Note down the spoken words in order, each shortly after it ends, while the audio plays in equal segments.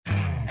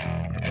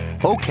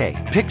Okay,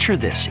 picture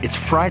this. It's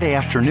Friday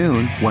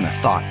afternoon when a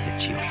thought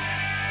hits you.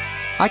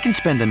 I can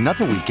spend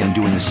another weekend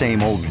doing the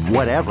same old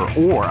whatever,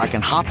 or I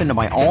can hop into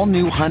my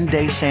all-new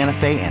Hyundai Santa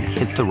Fe and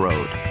hit the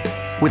road.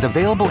 With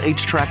available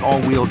H-Track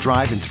all-wheel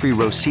drive and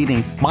 3-row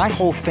seating, my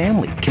whole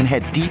family can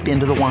head deep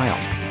into the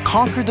wild.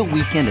 Conquer the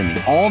weekend in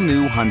the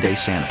all-new Hyundai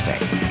Santa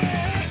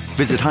Fe.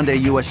 Visit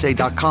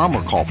HyundaiUSA.com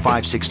or call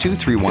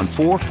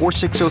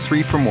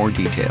 562-314-4603 for more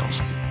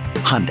details.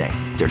 Hyundai,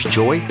 there's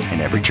joy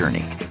in every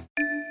journey.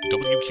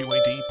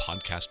 WQAD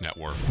Podcast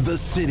Network. The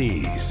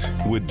Cities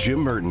with Jim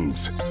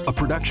Mertens, a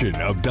production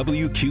of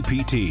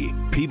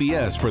WQPT,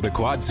 PBS for the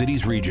Quad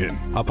Cities region,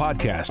 a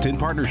podcast in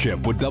partnership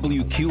with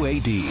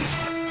WQAD.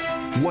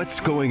 What's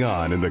going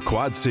on in the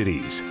Quad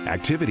Cities?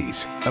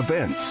 Activities,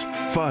 events,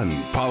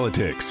 fun,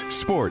 politics,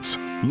 sports,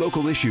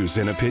 local issues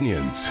and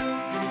opinions.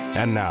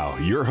 And now,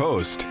 your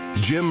host,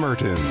 Jim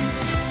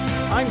Mertens.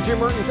 I'm Jim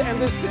Mertens, and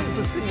this is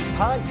the Cities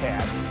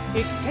Podcast.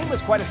 It came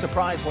as quite a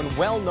surprise when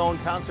well-known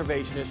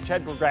conservationist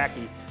Ched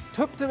Gracke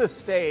took to the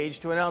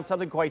stage to announce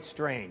something quite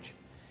strange.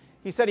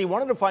 He said he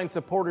wanted to find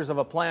supporters of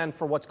a plan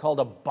for what's called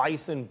a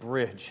Bison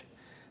Bridge.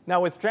 Now,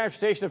 with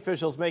transportation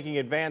officials making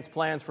advanced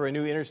plans for a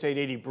new Interstate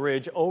 80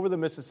 bridge over the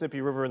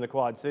Mississippi River in the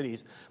Quad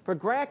Cities,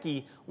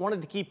 Gracke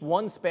wanted to keep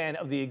one span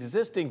of the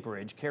existing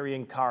bridge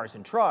carrying cars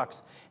and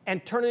trucks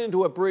and turn it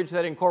into a bridge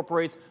that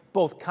incorporates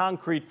both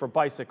concrete for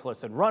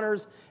bicyclists and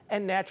runners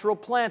and natural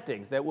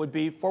plantings that would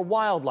be for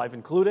wildlife,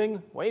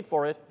 including, wait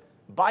for it,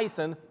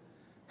 bison,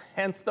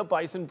 hence the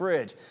Bison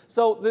Bridge.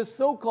 So this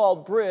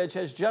so-called bridge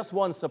has just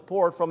won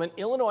support from an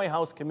Illinois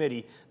House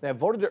committee that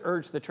voted to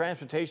urge the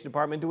Transportation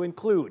Department to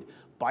include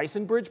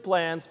Bison Bridge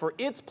plans for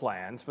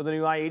the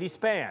new I-80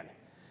 span.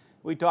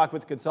 We talked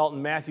with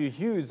consultant Matthew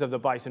Hughes of the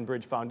Bison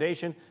Bridge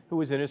Foundation, who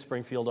was in his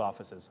Springfield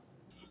offices.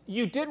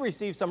 You did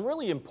receive some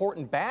really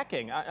important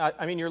backing.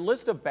 I mean, your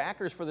list of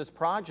backers for this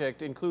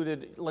project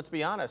included, let's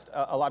be honest,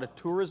 a lot of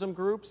tourism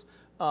groups.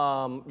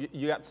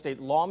 You got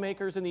state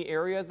lawmakers in the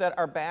area that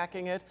are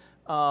backing it.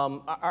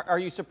 Are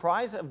you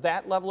surprised of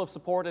that level of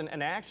support,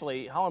 and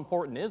actually, how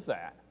important is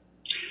that?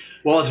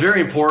 Well, it's very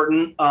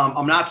important.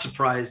 I'm not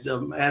surprised.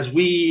 As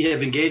we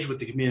have engaged with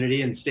the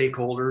community and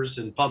stakeholders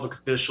and public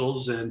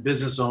officials and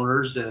business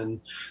owners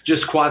and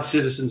just Quad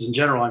citizens in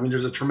general, I mean,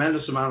 there's a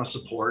tremendous amount of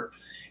support.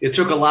 It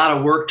took a lot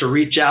of work to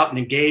reach out and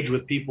engage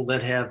with people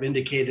that have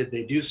indicated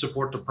they do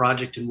support the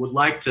project and would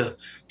like to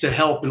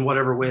help in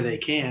whatever way they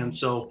can.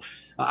 So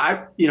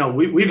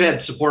we've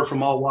had support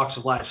from all walks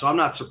of life. So I'm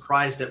not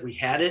surprised that we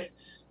had it.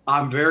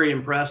 I'm very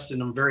impressed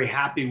and I'm very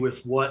happy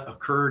with what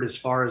occurred as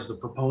far as the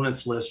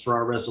proponents list for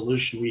our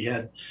resolution. We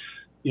had,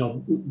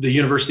 the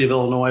University of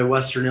Illinois,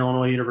 Western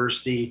Illinois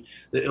University,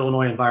 the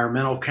Illinois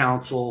Environmental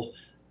Council,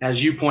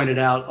 as you pointed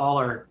out, all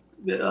our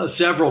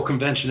several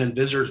convention and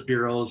visitors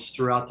bureaus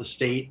throughout the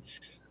state,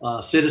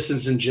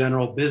 citizens in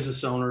general,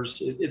 business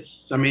owners.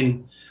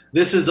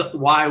 This is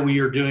why we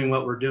are doing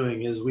what we're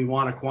doing, is we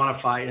want to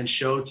quantify and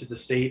show to the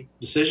state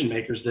decision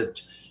makers that,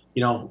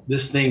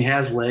 this thing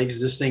has legs,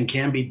 this thing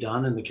can be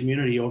done, and the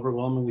community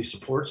overwhelmingly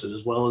supports it,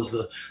 as well as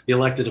the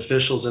elected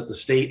officials at the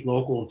state,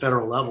 local, and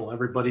federal level.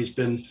 Everybody's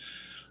been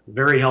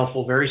very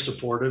helpful, very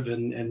supportive,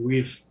 and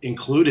we've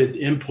included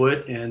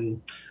input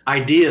and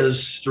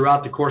ideas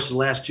throughout the course of the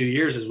last 2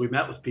 years as we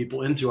met with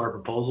people into our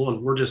proposal,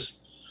 and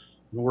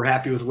we're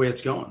happy with the way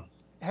it's going.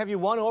 Have you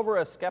won over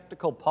a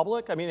skeptical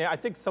public? I mean, I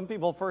think some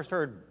people first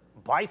heard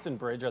Bison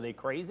Bridge. Are they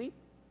crazy?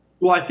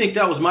 Well, I think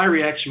that was my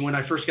reaction when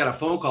I first got a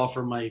phone call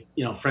from my,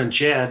 friend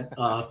Chad,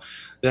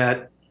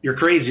 that you're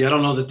crazy. I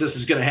don't know that this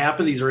is going to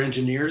happen. These are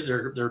engineers.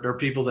 They're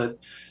people that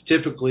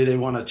typically they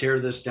want to tear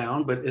this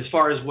down. But as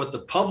far as what the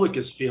public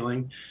is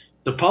feeling,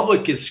 the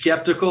public is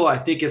skeptical. I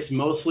think it's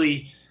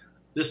mostly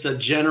just a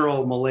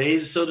general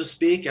malaise, so to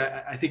speak.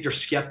 I think they're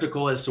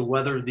skeptical as to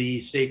whether the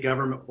state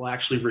government will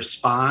actually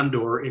respond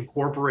or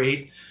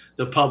incorporate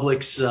the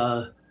public's,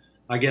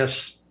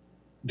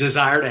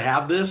 desire to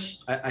have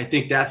this. I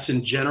think that's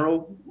in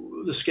general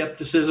the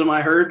skepticism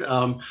I heard.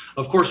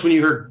 Of course, when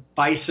you heard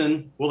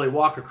bison, will they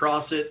walk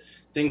across it?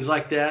 Things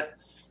like that.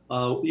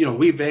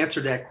 We've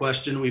answered that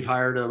question. We've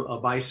hired a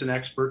bison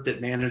expert that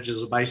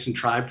manages a bison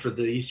tribe for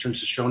the Eastern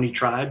Shoshone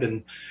tribe.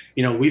 And,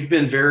 we've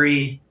been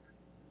very,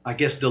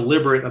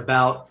 deliberate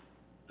about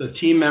the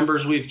team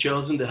members we've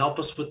chosen to help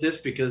us with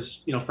this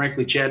because,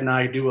 frankly, Chad and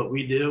I do what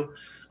we do.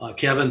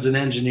 Kevin's an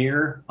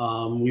engineer.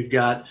 We've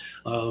got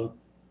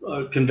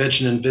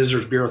Convention and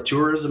Visitors Bureau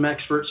tourism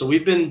expert. So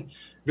we've been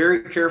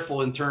very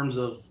careful in terms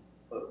of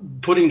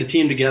putting the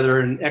team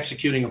together and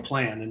executing a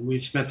plan. And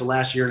we've spent the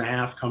last year and a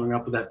half coming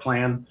up with that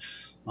plan.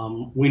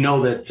 We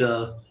know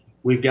that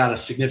we've got a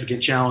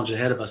significant challenge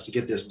ahead of us to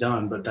get this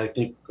done. But I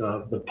think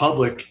the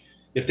public,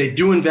 if they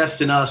do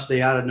invest in us,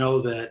 they ought to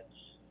know that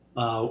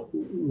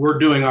we're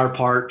doing our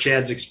part.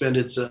 Chad's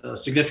expended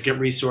significant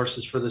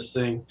resources for this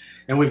thing.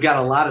 And we've got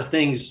a lot of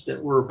things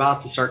that we're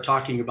about to start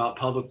talking about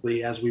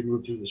publicly as we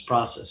move through this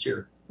process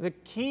here. The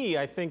key,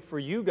 I think, for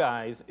you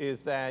guys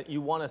is that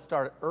you want to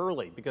start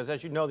early because,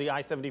 as you know, the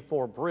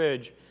I-74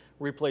 bridge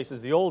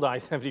replaces the old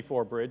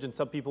I-74 bridge, and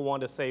some people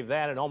want to save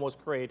that and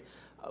almost create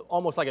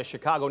almost like a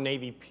Chicago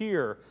Navy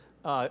pier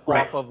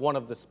off of one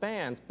of the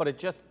spans, but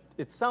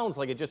it sounds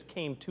like it just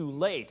came too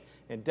late,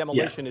 and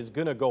demolition is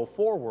going to go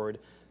forward.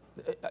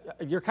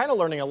 You're kind of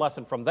learning a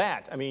lesson from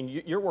that. I mean,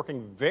 you're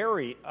working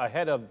very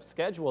ahead of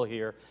schedule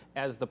here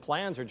as the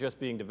plans are just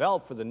being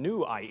developed for the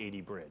new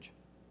I-80 bridge.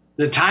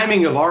 The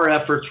timing of our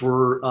efforts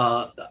were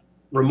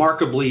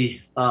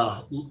remarkably,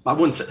 I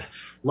wouldn't say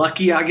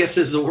lucky, I guess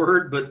is the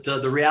word, but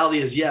the reality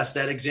is, yes,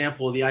 that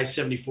example of the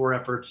I-74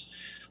 efforts,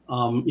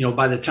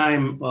 by the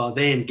time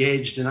they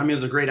engaged, and I mean, it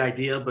was a great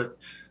idea, but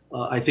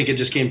I think it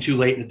just came too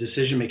late in the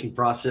decision-making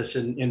process.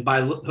 And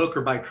by hook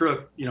or by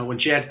crook, when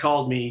Chad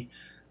called me,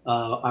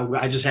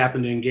 I just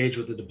happened to engage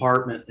with the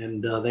department,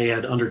 and they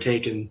had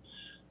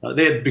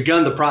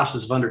begun the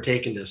process of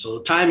undertaking this.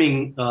 So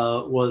timing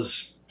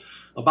was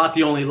about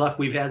the only luck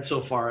we've had so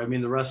far. I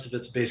mean, the rest of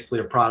it's basically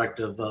a product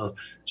of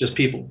just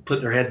people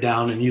putting their head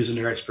down and using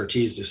their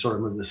expertise to sort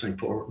of move this thing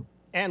forward.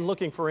 And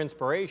looking for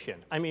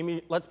inspiration. I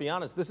mean, let's be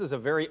honest, this is a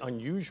very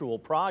unusual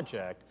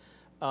project.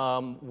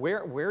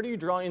 Where do you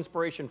draw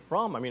inspiration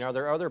from? I mean, are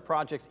there other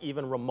projects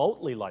even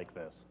remotely like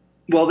this?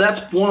 Well,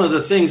 that's one of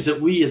the things that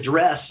we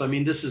address. I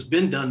mean, this has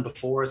been done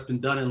before. It's been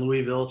done in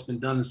Louisville. It's been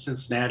done in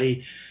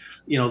Cincinnati.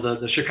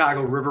 The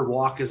Chicago River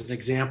Walk is an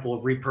example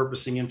of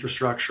repurposing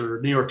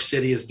infrastructure. New York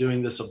City is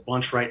doing this a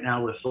bunch right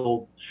now with the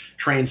old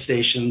train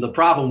station. The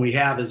problem we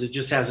have is it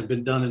just hasn't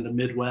been done in the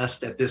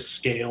Midwest at this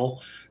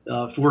scale.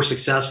 If we're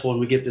successful and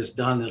we get this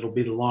done, it'll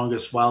be the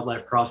longest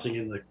wildlife crossing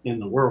in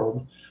the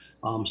world.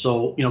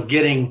 So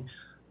getting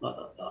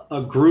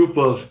a group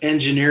of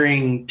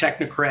engineering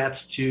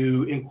technocrats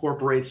to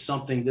incorporate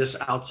something this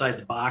outside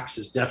the box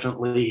is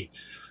definitely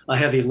a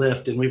heavy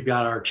lift, and we've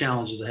got our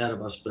challenges ahead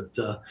of us. But,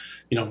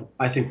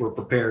 I think we're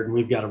prepared, and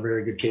we've got a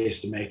very good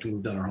case to make, and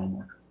we've done our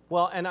homework.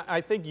 Well, and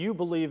I think you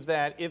believe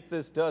that if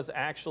this does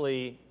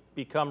actually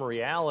become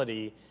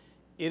reality,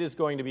 it is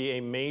going to be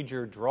a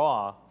major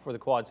draw for the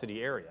Quad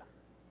City area.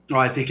 Well,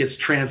 I think it's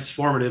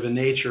transformative in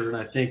nature, and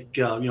I think,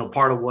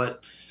 part of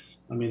what,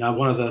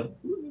 one of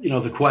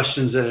the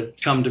questions that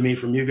had come to me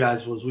from you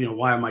guys was,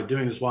 why am I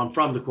doing this? Well, I'm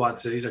from the Quad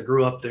Cities. I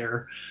grew up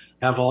there,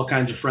 have all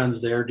kinds of friends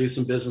there, do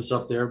some business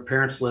up there.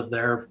 Parents live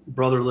there,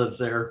 brother lives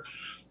there.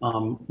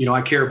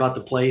 I care about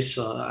the place.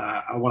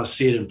 I want to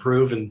see it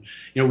improve. And,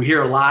 we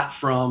hear a lot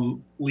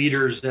from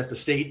leaders at the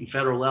state and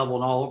federal level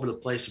and all over the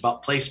place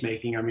about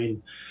placemaking. I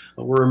mean,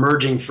 we're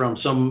emerging from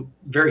some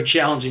very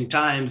challenging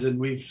times, and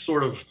we've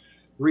sort of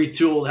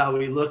retooled how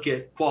we look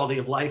at quality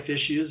of life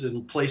issues,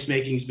 and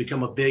placemaking has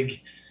become a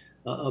big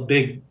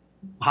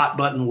hot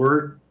button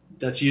word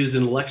that's used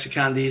in the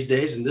lexicon these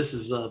days. And this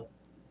is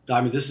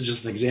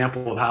just an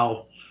example of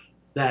how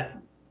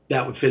that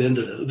would fit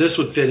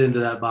into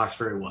that box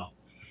very well.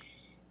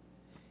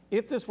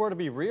 If this were to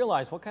be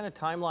realized, what kind of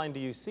timeline do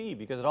you see?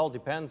 Because it all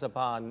depends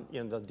upon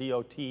the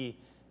DOT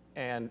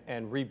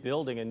and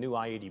rebuilding a new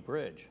I-80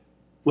 bridge.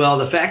 Well,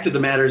 the fact of the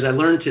matter is I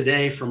learned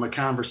today from a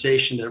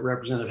conversation that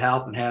Representative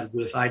Halpin had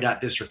with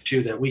IDOT District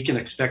 2 that we can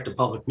expect a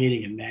public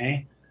meeting in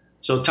May.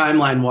 So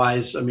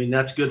timeline-wise,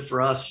 that's good for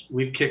us.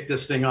 We've kicked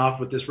this thing off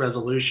with this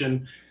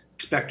resolution,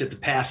 expect it to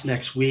pass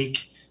next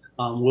week.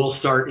 We'll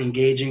start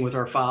engaging with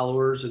our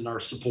followers and our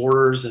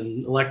supporters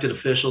and elected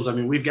officials.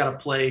 We've got to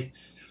play.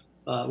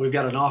 We've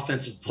got an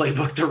offensive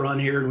playbook to run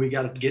here, and we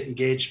got to get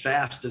engaged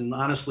fast. And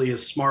honestly,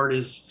 as smart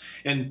as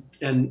and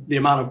the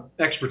amount of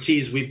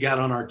expertise we've got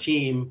on our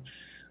team,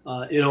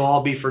 it'll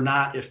all be for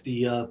naught if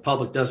the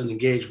public doesn't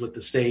engage with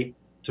the state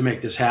to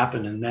make this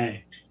happen in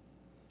May.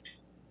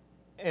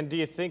 And do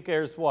you think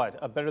there's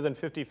a better than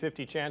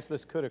 50-50 chance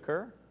this could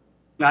occur?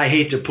 I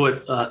hate to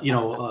put,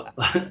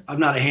 I'm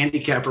not a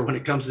handicapper when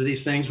it comes to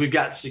these things. We've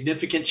got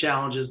significant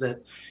challenges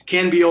that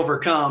can be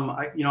overcome.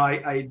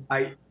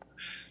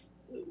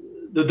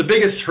 The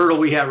biggest hurdle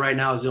we have right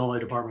now is the Illinois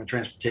Department of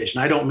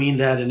Transportation. I don't mean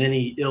that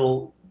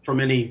in from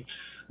any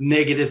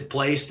negative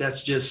place.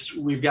 That's just,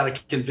 we've got to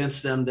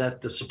convince them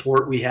that the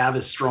support we have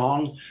is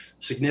strong,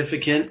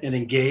 significant, and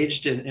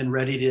engaged and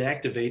ready to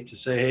activate to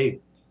say, hey,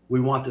 we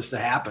want this to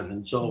happen.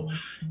 And so,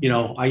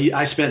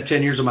 I spent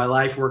 10 years of my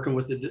life working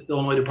with the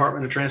Illinois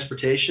Department of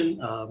Transportation.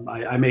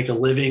 I make a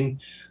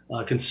living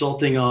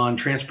consulting on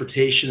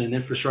transportation and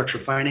infrastructure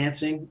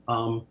financing.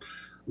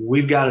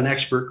 We've got an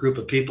expert group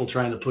of people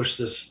trying to push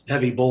this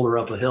heavy boulder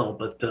up a hill,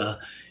 but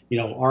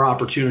our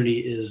opportunity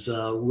is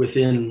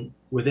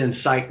within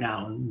sight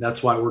now, and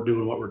that's why we're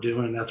doing what we're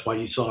doing, and that's why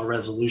you saw a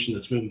resolution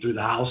that's moving through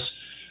the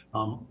House.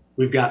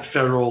 We've got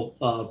federal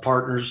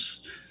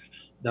partners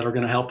that are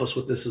going to help us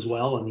with this as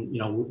well, and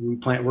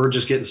we're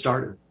just getting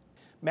started.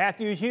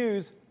 Matthew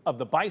Hughes of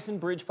the Bison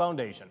Bridge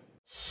Foundation.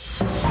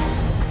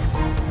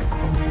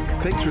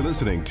 Thanks for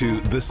listening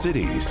to The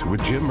Cities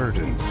with Jim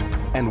Mertens.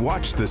 And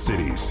watch The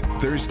Cities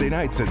Thursday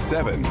nights at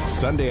 7,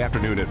 Sunday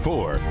afternoon at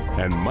 4,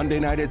 and Monday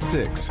night at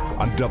 6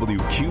 on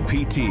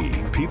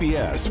WQPT,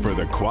 PBS for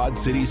the Quad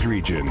Cities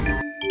region.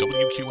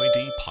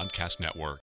 WQAD Podcast Network.